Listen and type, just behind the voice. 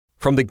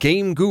From the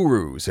game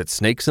gurus at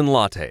Snakes and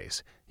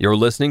Lattes, you're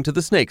listening to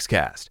the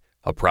SnakesCast,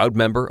 a proud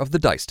member of the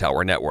Dice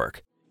Tower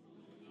Network.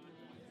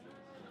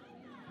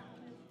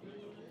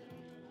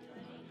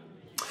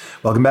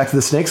 Welcome back to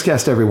the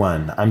SnakesCast,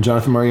 everyone. I'm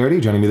Jonathan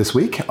Moriarty. Joining me this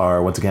week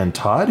are, once again,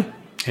 Todd.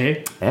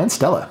 Hey. And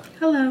Stella.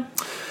 Hello.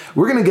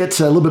 We're going to get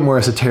a little bit more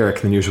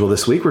esoteric than usual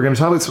this week. We're going to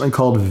talk about something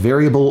called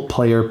variable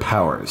player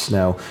powers.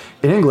 Now,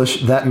 in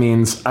English, that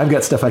means I've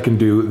got stuff I can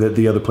do that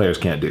the other players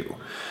can't do.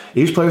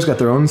 Each player's got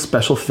their own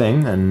special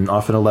thing and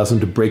often allows them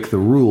to break the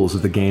rules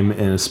of the game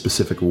in a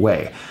specific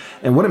way.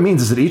 And what it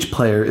means is that each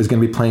player is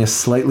going to be playing a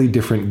slightly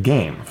different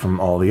game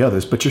from all the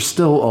others, but you're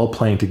still all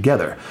playing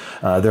together.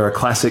 There are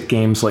classic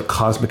games like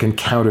Cosmic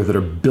Encounter that are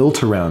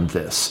built around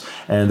this,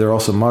 and there are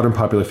also modern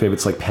popular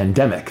favorites like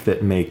Pandemic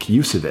that make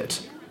use of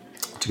it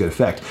to good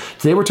effect.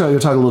 Today we're going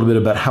to talk a little bit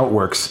about how it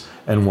works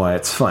and why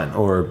it's fun,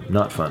 or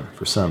not fun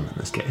for some in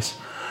this case.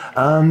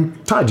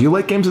 Todd, do you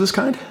like games of this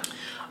kind?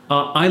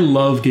 I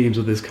love games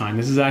of this kind.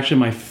 This is actually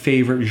my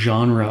favorite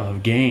genre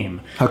of game.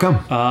 How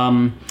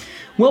come?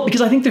 Well, because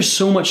I think there's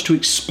so much to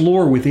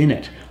explore within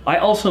it.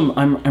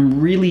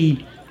 I'm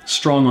really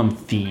strong on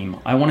theme.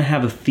 I want to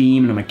have a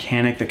theme and a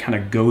mechanic that kind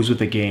of goes with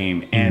the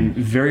game. And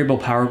variable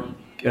power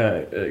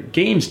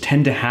games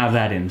tend to have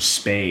that in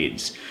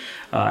spades.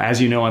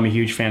 As you know, I'm a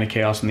huge fan of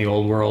Chaos in the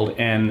Old World.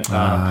 And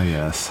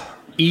yes.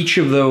 Each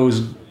of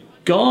those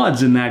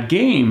gods in that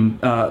game,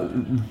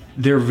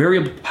 their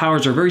variable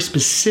powers are very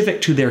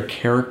specific to their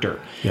character.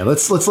 Yeah,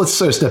 let's sort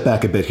of step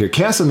back a bit here.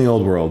 Chaos in the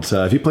Old World.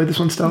 Have you played this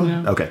one, Stella?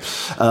 Yeah. Okay.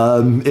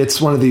 It's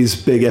one of these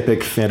big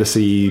epic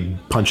fantasy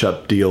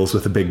punch-up deals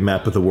with a big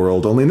map of the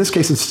world. Only in this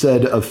case,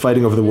 instead of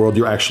fighting over the world,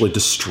 you're actually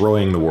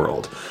destroying the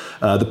world.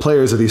 The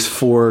players are these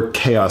 4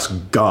 chaos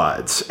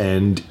gods,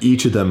 and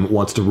each of them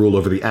wants to rule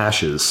over the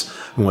ashes.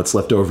 And what's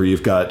left over,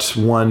 you've got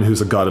one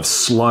who's a god of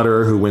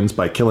slaughter, who wins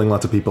by killing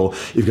lots of people.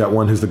 You've got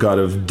one who's the god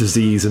of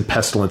disease and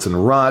pestilence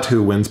and rot,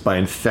 who wins by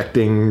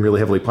infecting really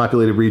heavily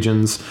populated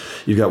regions.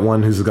 You've got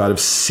one who's the god of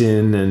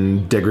sin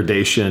and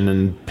degradation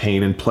and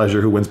pain and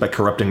pleasure, who wins by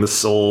corrupting the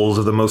souls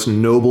of the most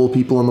noble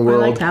people in the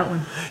world. I like that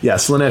one. Yeah,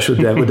 Slanesh would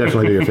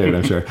definitely be your favorite,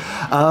 I'm sure.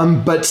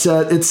 But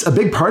it's a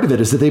big part of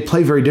it is that they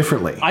play very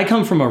differently. I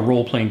come from a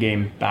role-playing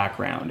game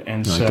background,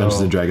 and so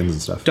Dungeons and Dragons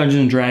and stuff.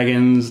 Dungeons and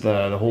Dragons,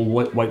 the whole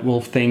White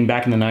Wolf thing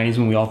back in the 90s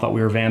when we all thought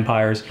we were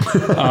vampires.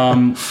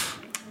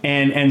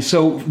 And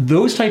so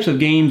those types of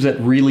games that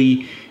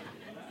really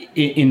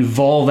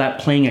involve that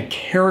playing a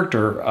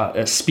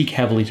character speak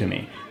heavily to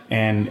me.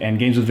 And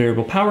games with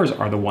variable powers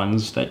are the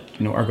ones that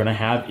are going to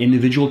have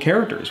individual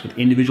characters with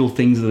individual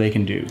things that they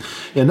can do.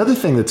 Yeah, another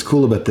thing that's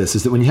cool about this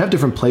is that when you have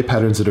different play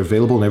patterns that are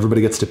available and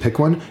everybody gets to pick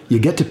one, you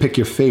get to pick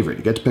your favorite.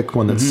 You get to pick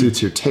one that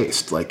suits your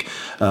taste. Like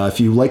if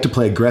you like to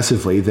play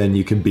aggressively, then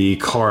you can be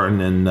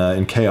Karn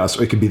in Chaos,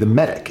 or you can be the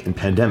medic in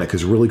Pandemic,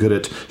 who's really good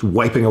at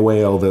wiping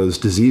away all those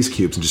disease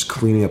cubes and just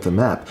cleaning up the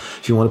map.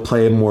 If you want to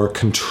play a more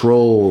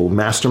control,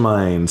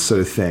 mastermind sort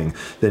of thing,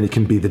 then you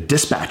can be the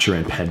dispatcher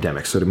in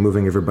Pandemic, sort of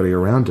moving everybody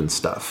around and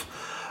stuff.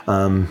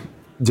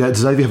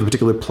 Does either of you have a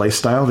particular play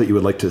style that you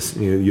would like to,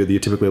 you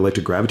typically like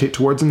to gravitate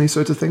towards in these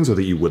sorts of things, or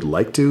that you would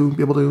like to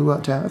be able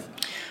to have?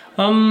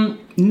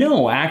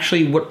 No,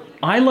 actually, what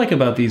I like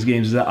about these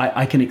games is that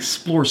I can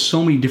explore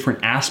so many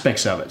different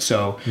aspects of it.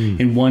 So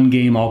in one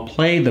game, I'll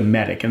play the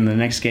medic, and the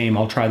next game,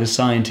 I'll try the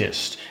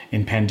scientist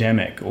in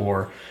Pandemic,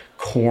 or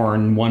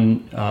Korn,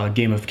 one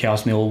game of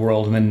Chaos in the Old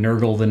World, and then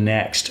Nurgle the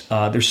next.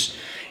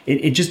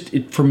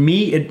 For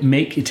me,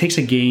 it takes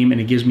a game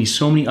and it gives me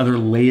so many other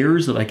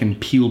layers that I can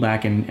peel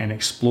back and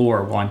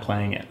explore while I'm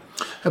playing it.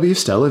 How about you,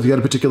 Stella? Have you got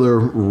a particular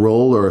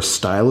role or a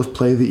style of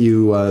play that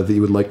you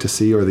would like to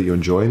see or that you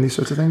enjoy in these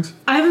sorts of things?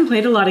 I haven't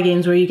played a lot of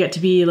games where you get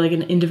to be like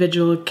an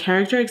individual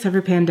character, except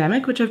for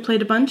Pandemic, which I've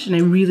played a bunch, and I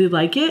really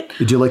like it.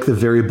 Did you like the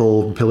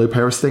variable pillar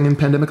powers thing in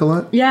Pandemic a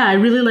lot? Yeah, I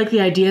really like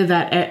the idea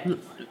that,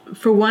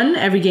 for one,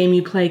 every game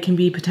you play can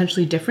be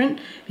potentially different,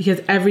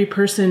 because every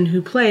person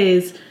who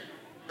plays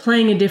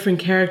playing a different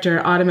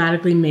character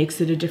automatically makes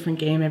it a different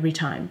game every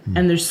time.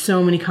 And there's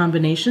so many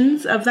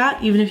combinations of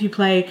that. Even if you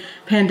play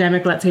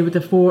Pandemic, let's say with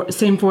the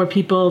same 4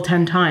 people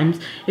 10 times,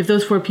 if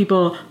those 4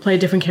 people play a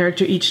different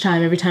character each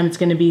time, every time it's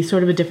going to be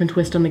sort of a different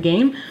twist on the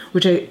game,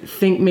 which I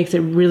think makes it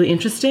really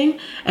interesting.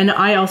 And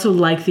I also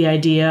like the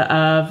idea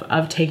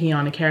of taking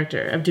on a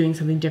character, of doing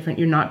something different.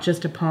 You're not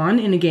just a pawn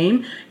in a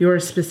game, you're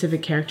a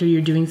specific character,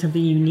 you're doing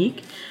something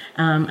unique.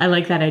 I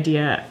like that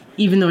idea.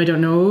 Even though I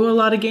don't know a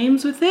lot of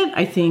games with it,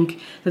 I think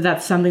that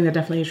that's something that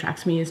definitely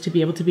attracts me, is to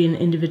be able to be an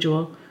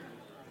individual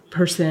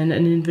person,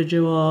 an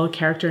individual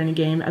character in a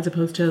game, as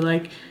opposed to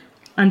like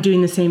I'm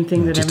doing the same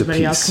thing that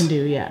everybody else can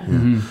do. Yeah.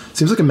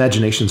 Seems like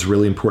imagination is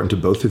really important to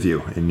both of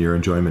you in your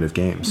enjoyment of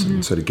games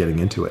and sort of getting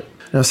into it.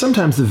 Now,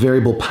 sometimes the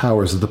variable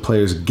powers that the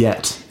players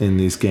get in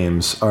these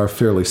games are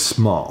fairly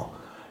small.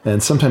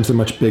 And sometimes they're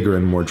much bigger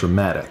and more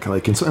dramatic.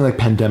 Like in something like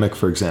Pandemic,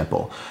 for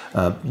example,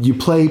 you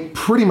play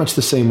pretty much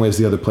the same way as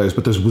the other players,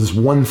 but there's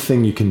one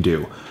thing you can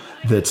do.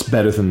 that's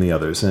better than the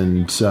others.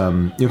 And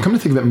come to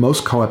think of it,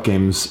 most co-op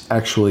games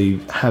actually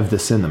have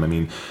this in them. I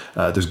mean,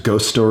 there's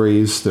Ghost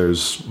Stories,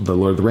 there's the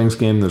Lord of the Rings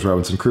game, there's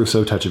Robinson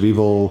Crusoe, Touch of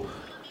Evil,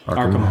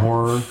 Arkham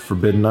Horror,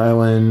 Forbidden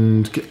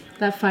Island.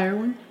 That fire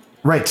one?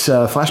 Right,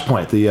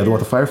 Flashpoint, the one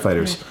with the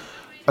firefighters. Right.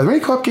 Are there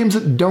any co-op games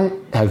that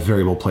don't have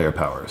variable player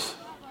powers?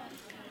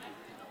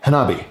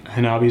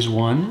 Hanabi's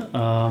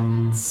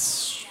one.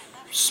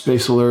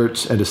 Space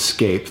Alert and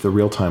Escape, the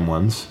real-time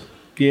ones.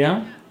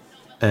 Yeah.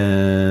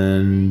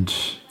 And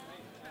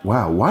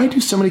wow, why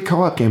do so many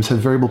co-op games have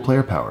variable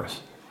player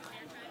powers?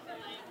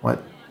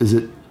 What is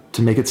it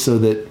to make it so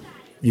that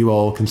you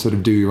all can sort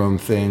of do your own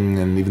thing,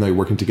 and even though you're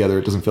working together,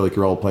 it doesn't feel like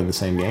you're all playing the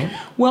same game?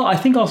 Well, I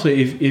think also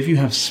if you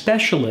have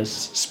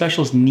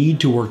specialists need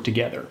to work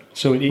together,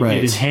 so it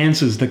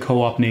enhances the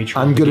co-op nature.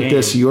 I'm good at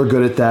this, you're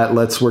good at that.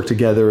 Let's work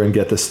together and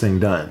get this thing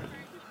done.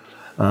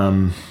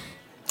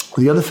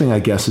 The other thing, I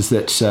guess, is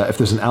that if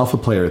there's an alpha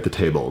player at the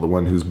table, the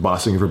one who's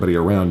bossing everybody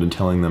around and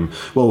telling them,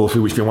 well, if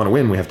you want to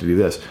win, we have to do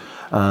this,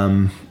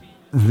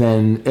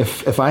 then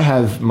if I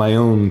have my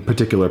own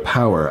particular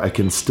power, I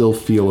can still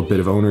feel a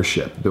bit more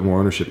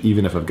ownership,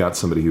 even if I've got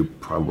somebody who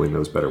probably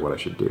knows better what I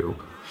should do.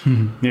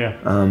 Yeah.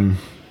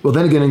 Well,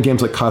 then again, in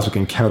games like Cosmic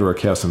Encounter or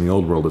Chaos in the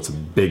Old World, it's a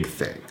big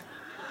thing.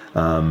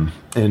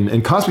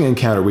 In Cosmic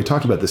Encounter, we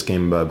talked about this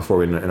game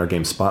before in our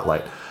game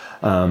Spotlight.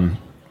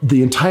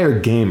 The entire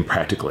game,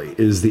 practically,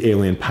 is the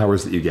alien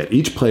powers that you get.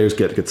 Each player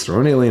gets their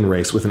own alien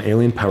race with an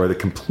alien power that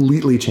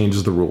completely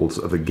changes the rules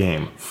of the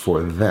game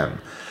for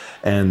them.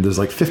 And there's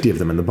like 50 of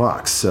them in the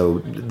box,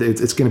 so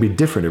it's going to be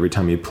different every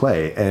time you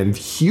play, and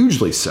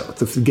hugely so.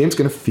 The game's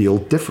going to feel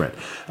different.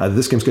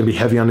 This game's going to be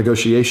heavy on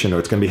negotiation, or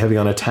it's going to be heavy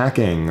on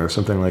attacking, or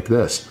something like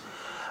this.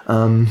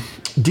 What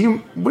do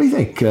you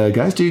think,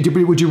 guys?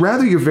 Would you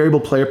rather your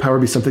variable player power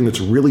be something that's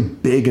really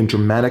big and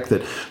dramatic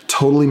that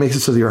totally makes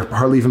it so that you're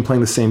hardly even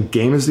playing the same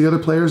game as the other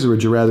players, or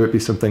would you rather it be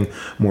something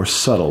more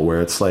subtle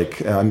where it's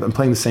like, I'm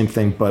playing the same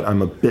thing, but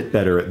I'm a bit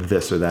better at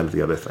this or that or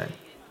the other thing?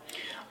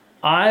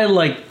 I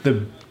like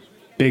the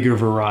bigger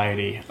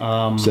variety.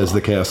 Says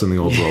the Chaos in the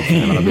Old World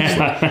fan,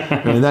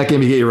 obviously. In that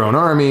game, you get your own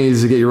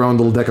armies, you get your own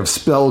little deck of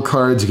spell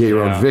cards, you get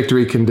your own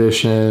victory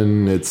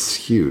condition. It's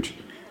huge.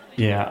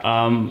 Yeah,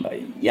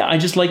 I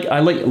just like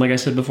I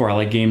said before, I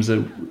like games that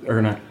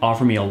are going to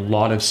offer me a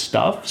lot of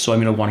stuff, so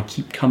I'm going to want to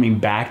keep coming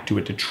back to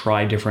it to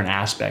try different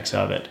aspects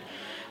of it.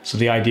 So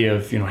the idea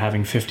of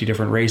having 50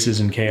 different races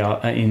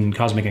in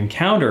Cosmic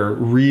Encounter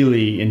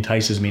really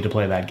entices me to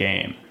play that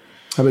game.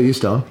 How about you,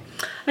 Stella?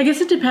 I guess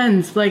it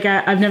depends. Like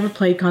I've never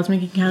played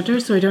Cosmic Encounter,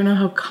 so I don't know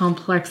how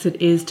complex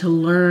it is to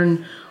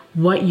learn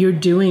what you're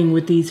doing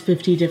with these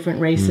 50 different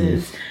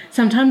races.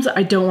 Sometimes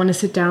I don't want to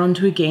sit down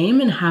to a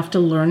game and have to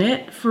learn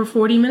it for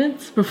 40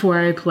 minutes before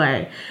I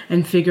play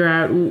and figure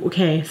out,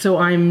 okay, so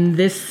I'm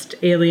this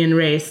alien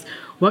race.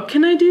 What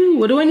can I do?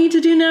 What do I need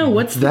to do now?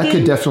 What's the game?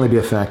 Could definitely be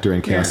a factor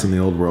in Chaos in the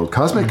Old World.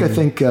 Cosmic, I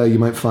think you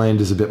might find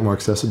is a bit more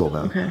accessible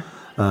though. Okay.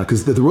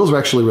 Because the rules are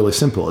actually really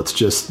simple. It's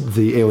just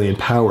the alien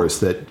powers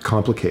that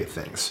complicate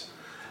things.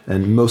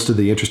 And most of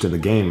the interest in the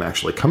game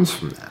actually comes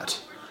from that.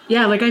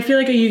 Yeah, like I feel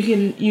like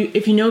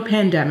if you know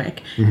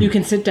Pandemic, you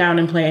can sit down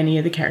and play any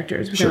of the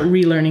characters without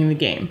relearning the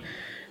game.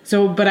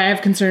 So, but I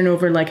have concern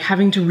over like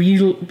having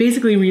to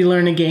basically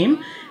relearn a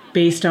game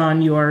based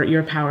on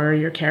your power or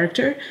your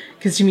character,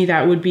 because to me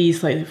that would be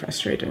slightly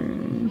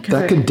frustrating.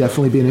 That can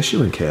definitely be an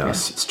issue in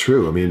Chaos. Yeah. It's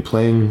true. I mean,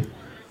 playing...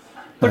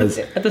 But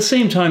at the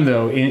same time,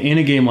 though, in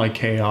a game like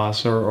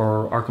Chaos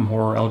or Arkham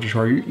Horror, Eldritch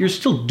Horror, you're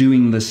still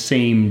doing the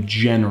same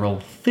general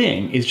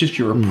thing. It's just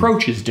your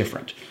approach is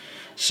different.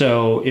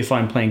 So if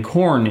I'm playing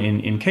Khorne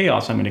in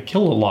Chaos, I'm going to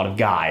kill a lot of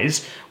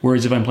guys.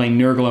 Whereas if I'm playing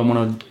Nurgle, I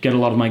want to get a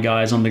lot of my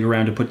guys on the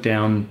ground to put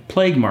down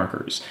plague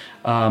markers.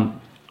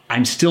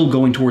 I'm still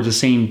going towards the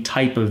same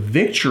type of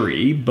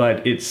victory,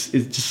 but it's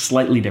just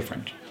slightly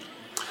different.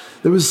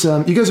 There was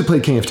you guys have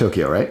played King of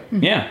Tokyo, right?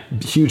 Yeah.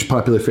 Huge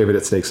popular favorite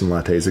at Snakes and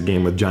Lattes, a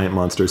game with giant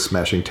monsters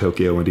smashing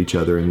Tokyo into each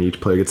other, and each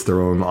player gets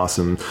their own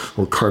awesome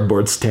little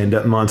cardboard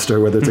stand-up monster,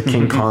 whether it's a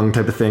King Kong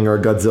type of thing or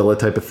a Godzilla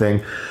type of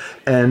thing.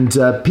 And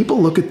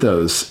people look at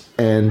those,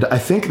 and I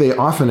think they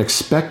often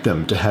expect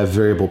them to have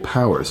variable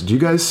powers. Do you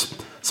guys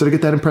sort of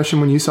get that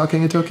impression when you saw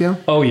King of Tokyo?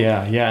 Oh,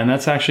 yeah, and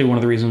that's actually one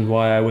of the reasons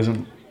why I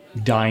wasn't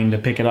dying to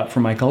pick it up for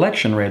my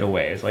collection right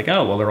away. It's like,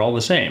 oh, well, they're all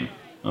the same.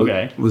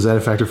 Okay. Was that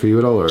a factor for you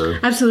at all? Or?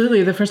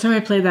 Absolutely. The first time I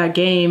played that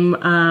game,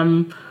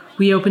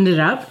 we opened it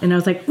up, and I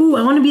was like, ooh,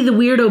 I want to be the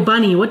weirdo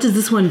bunny. What does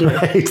this one do?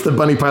 Right, it's the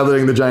bunny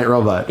piloting the giant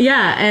robot.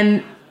 Yeah,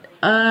 and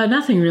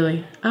nothing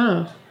really.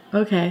 Oh,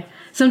 okay.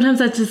 Sometimes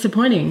that's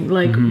disappointing,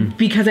 like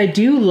because I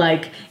do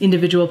like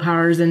individual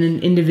powers and an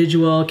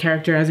individual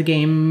character as a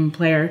game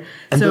player.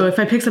 And so if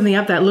I pick something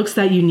up that looks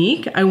that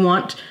unique, I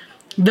want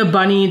the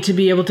bunny to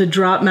be able to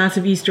drop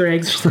massive Easter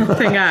eggs or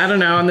something, I don't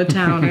know, on the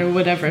town or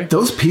whatever.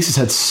 Those pieces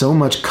had so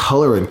much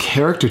color and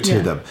character to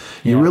them.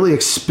 You really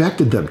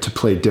expected them to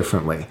play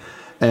differently.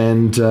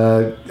 And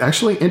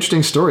actually,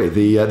 interesting story.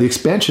 The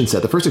expansion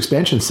set, the first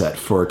expansion set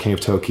for King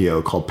of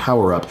Tokyo called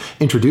Power Up,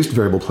 introduced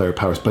variable player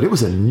powers, but it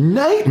was a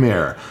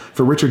nightmare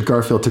for Richard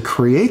Garfield to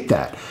create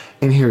that.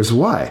 And here's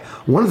why.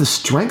 One of the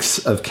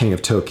strengths of King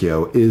of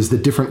Tokyo is the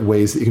different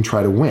ways that you can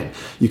try to win.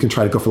 You can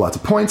try to go for lots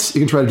of points, you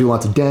can try to do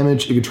lots of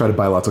damage, you can try to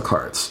buy lots of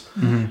cards.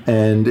 Mm-hmm.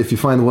 And if you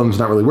find the one that's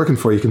not really working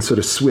for you, you can sort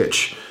of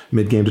switch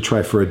mid-game to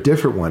try for a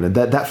different one. And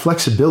that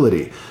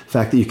flexibility, the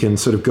fact that you can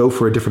sort of go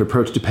for a different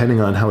approach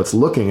depending on how it's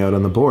looking out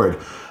on the board,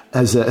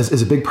 is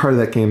a big part of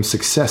that game's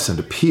success and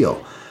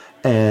appeal.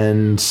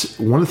 And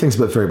one of the things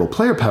about variable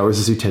player powers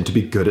is you tend to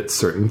be good at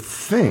certain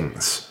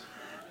things.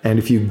 And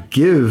if you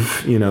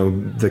give,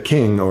 the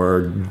king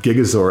or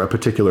Gigazor a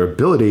particular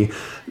ability,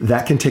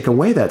 that can take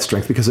away that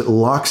strength because it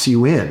locks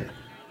you in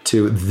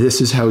to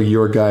this is how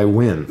your guy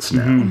wins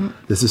now. Mm-hmm.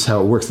 This is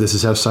how it works. This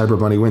is how Cyber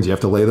Bunny wins. You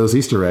have to lay those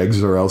Easter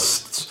eggs or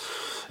else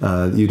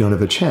you don't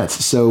have a chance.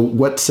 So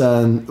what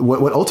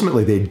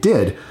ultimately they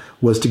did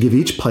was to give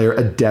each player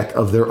a deck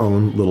of their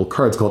own little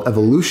cards called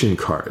evolution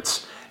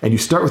cards. And you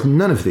start with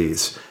none of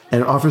these,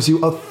 and it offers you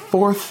a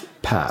fourth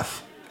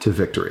path to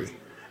victory.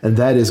 And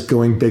that is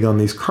going big on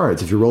these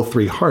cards. If you roll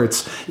 3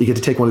 hearts, you get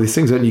to take one of these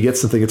things out and you get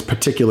something that's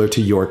particular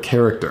to your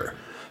character.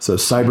 So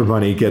Cyber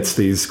Bunny gets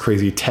these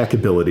crazy tech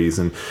abilities,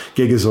 and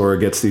Gigazor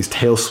gets these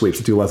tail sweeps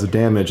that do lots of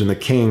damage, and the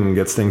king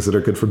gets things that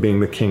are good for being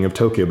the king of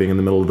Tokyo, being in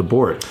the middle of the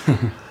board.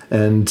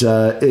 And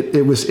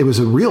it was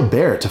a real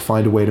bear to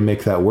find a way to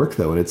make that work,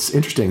 though. And it's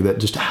interesting that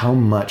just how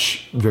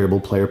much variable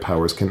player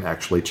powers can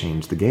actually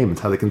change the game.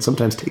 It's how they can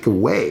sometimes take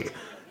away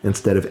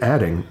instead of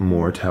adding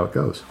more to how it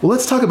goes. Well,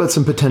 let's talk about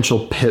some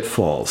potential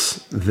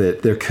pitfalls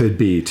that there could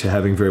be to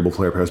having variable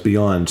player powers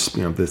beyond,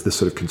 this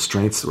sort of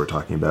constraints that we're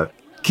talking about.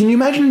 Can you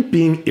imagine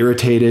being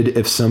irritated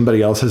if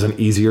somebody else has an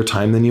easier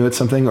time than you at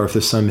something, or if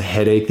there's some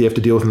headache that you have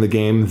to deal with in the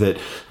game that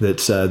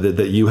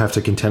you have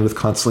to contend with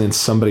constantly and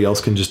somebody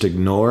else can just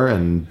ignore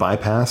and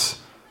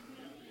bypass?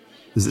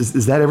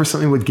 Is that ever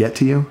something that would get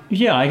to you?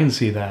 Yeah, I can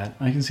see that.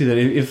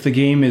 If the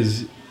game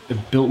is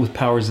built with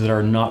powers that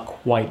are not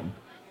quite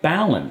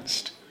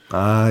balanced.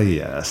 Ah,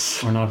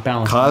 yes. Or not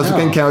balanced.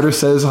 Cosmic Encounter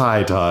says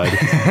hi, Todd.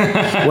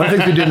 One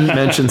thing we didn't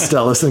mention,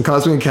 Stellis, in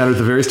Cosmic Encounter,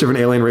 the various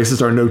different alien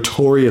races are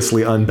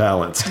notoriously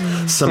unbalanced.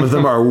 Some of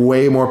them are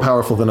way more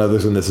powerful than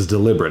others, and this is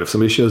deliberate. If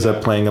somebody shows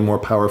up playing a more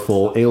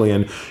powerful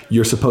alien,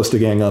 you're supposed to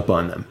gang up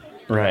on them.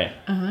 Right.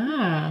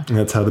 And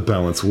that's how the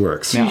balance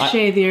works. Touche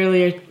the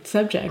earlier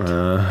subject.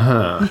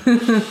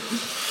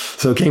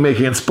 So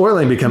kingmaking and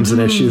spoiling becomes an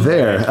issue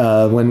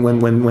there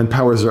when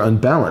powers are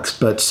unbalanced.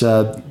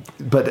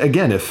 But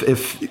again,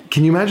 if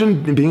can you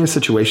imagine being in a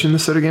situation in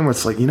this sort of game where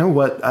it's like, you know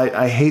what,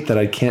 I hate that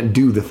I can't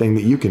do the thing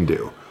that you can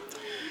do.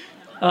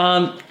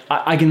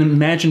 I can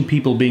imagine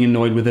people being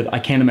annoyed with it. I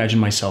can't imagine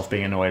myself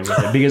being annoyed with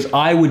it because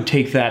I would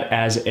take that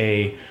as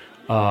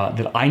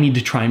that I need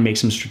to try and make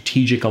some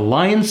strategic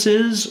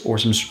alliances or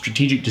some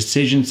strategic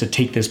decisions to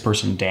take this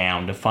person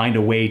down, to find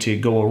a way to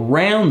go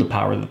around the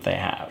power that they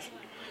have.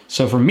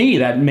 So for me,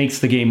 that makes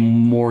the game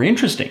more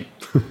interesting.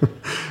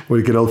 Would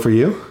it get old for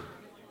you?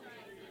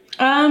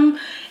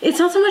 It's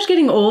not so much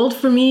getting old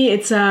for me.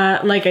 It's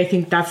I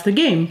think that's the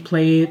game.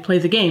 Play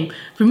the game.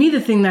 For me,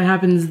 the thing that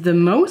happens the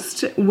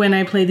most when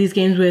I play these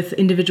games with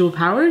individual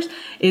powers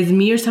is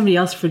me or somebody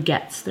else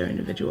forgets their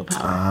individual power.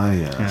 Ah,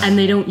 yes. And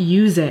they don't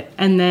use it.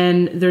 And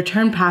then their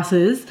turn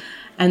passes,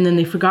 and then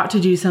they forgot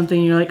to do something.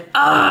 And you're like,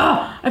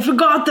 I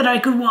forgot that I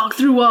could walk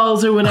through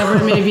walls or whatever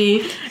it may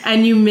be.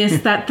 And you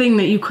miss that thing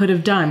that you could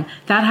have done.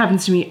 That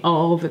happens to me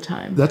all the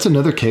time. That's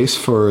another case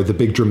for the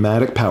big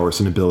dramatic powers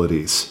and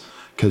abilities.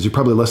 Because you're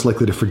probably less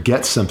likely to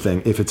forget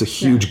something if it's a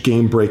huge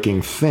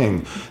game-breaking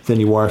thing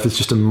than you are if it's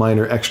just a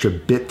minor extra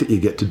bit that you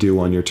get to do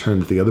on your turn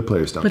that the other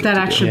players don't get to do. But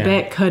that extra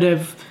bit could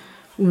have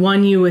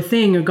won you a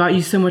thing or got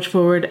you so much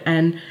forward,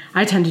 and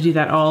I tend to do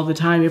that all the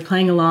time. You're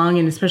playing along,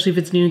 and especially if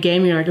it's a new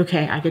game, you're like,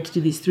 okay, I get to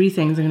do these 3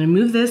 things. I'm going to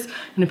move this,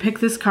 I'm going to pick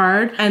this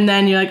card, and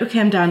then you're like,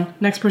 okay, I'm done.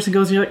 Next person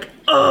goes, and you're like,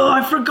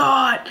 I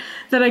forgot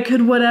that I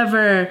could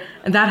whatever.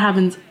 And that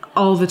happens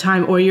all the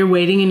time. Or you're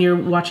waiting and you're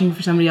watching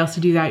for somebody else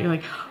to do that. You're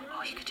like,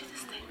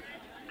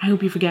 I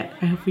hope you forget.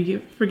 I hope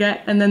you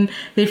forget. And then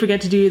they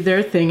forget to do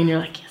their thing, and you're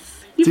like,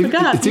 yes, you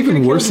forgot. It's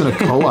even worse in a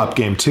co-op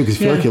game, too,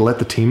 because you feel like you let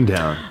the team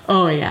down.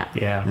 Oh, yeah.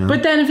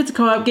 But then if it's a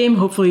co-op game,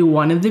 hopefully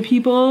one of the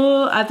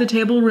people at the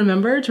table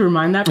remember to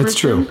remind that person. It's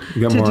true.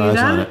 You got more eyes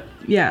on it.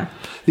 Yeah.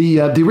 The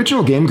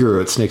original game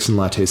guru at Snakes and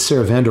Lattes,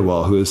 Sarah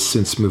Vanderwall, who has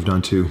since moved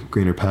on to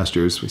greener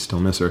pastures, we still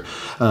miss her.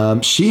 I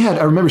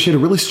remember she had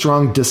a really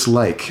strong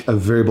dislike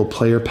of variable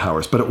player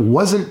powers, but it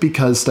wasn't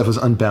because stuff was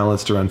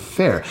unbalanced or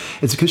unfair.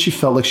 It's because she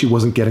felt like she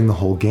wasn't getting the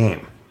whole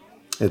game.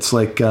 It's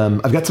like,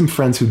 I've got some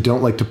friends who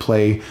don't like to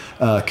play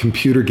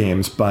computer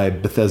games by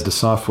Bethesda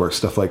software,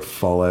 stuff like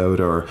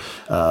Fallout or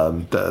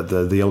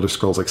the Elder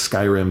Scrolls, like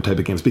Skyrim type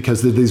of games,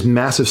 because they're these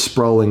massive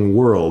sprawling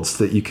worlds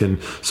that you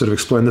can sort of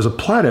explore. And there's a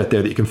plot out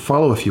there that you can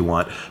follow if you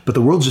want, but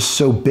the world's just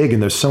so big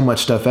and there's so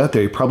much stuff out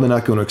there, you're probably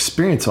not going to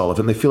experience all of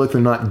it. And they feel like they're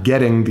not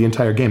getting the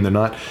entire game. They're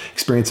not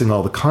experiencing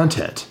all the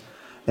content.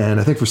 And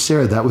I think for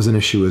Sarah, that was an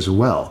issue as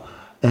well.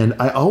 And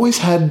I always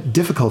had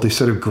difficulty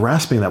sort of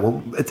grasping that.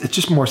 Well, it's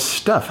just more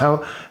stuff.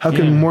 How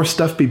can more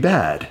stuff be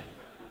bad?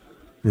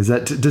 Does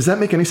that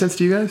make any sense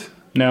to you guys?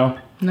 No.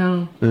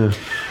 No.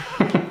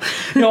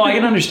 No, I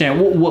can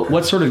understand.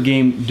 What sort of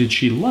game did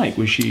she like?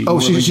 Was she? Oh,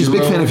 she's a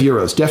big fan of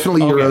Euros.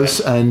 Definitely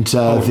Euros, and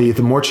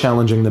the more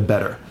challenging, the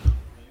better.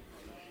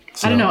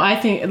 So. I don't know. I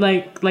think,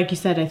 like you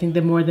said, I think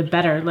the more the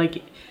better.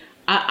 Like,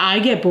 I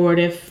get bored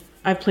if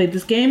I've played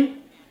this game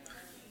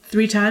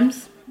 3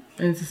 times,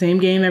 and it's the same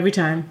game every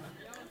time.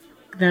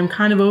 Then I'm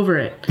kind of over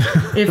it.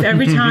 If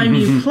every time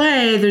you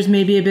play, there's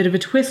maybe a bit of a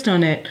twist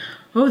on it.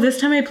 Oh,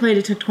 this time I played,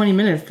 it took 20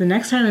 minutes. The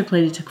next time I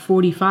played, it took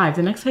 45.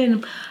 The next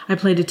time I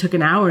played, it took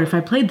an hour. If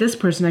I played this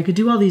person, I could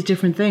do all these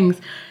different things.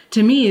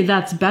 To me,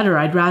 that's better.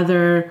 I'd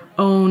rather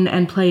own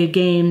and play a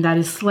game that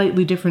is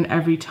slightly different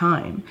every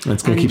time. And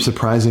it's going to keep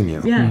surprising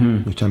you. Yeah.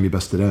 Every time you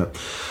bust it out.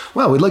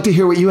 Well, we'd like to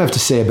hear what you have to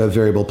say about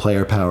variable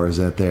player powers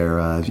out there.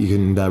 You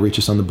can reach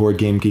us on the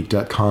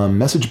BoardGameGeek.com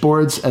message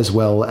boards, as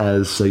well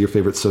as your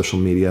favorite social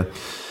media.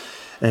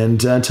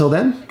 And until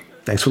then,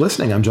 thanks for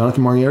listening. I'm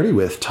Jonathan Moriarty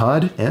with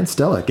Todd and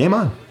Stella. Game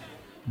on.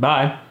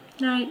 Bye.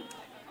 Night.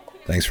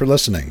 Thanks for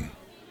listening.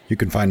 You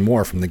can find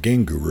more from the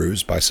Game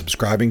Gurus by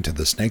subscribing to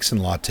the Snakes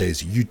and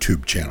Lattes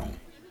YouTube channel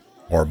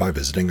or by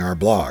visiting our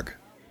blog.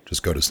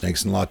 Just go to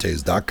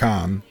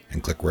snakesandlattes.com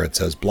and click where it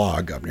says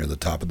blog up near the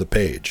top of the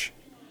page.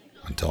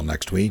 Until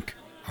next week,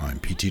 I'm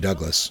P.T.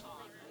 Douglas.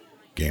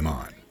 Game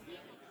on.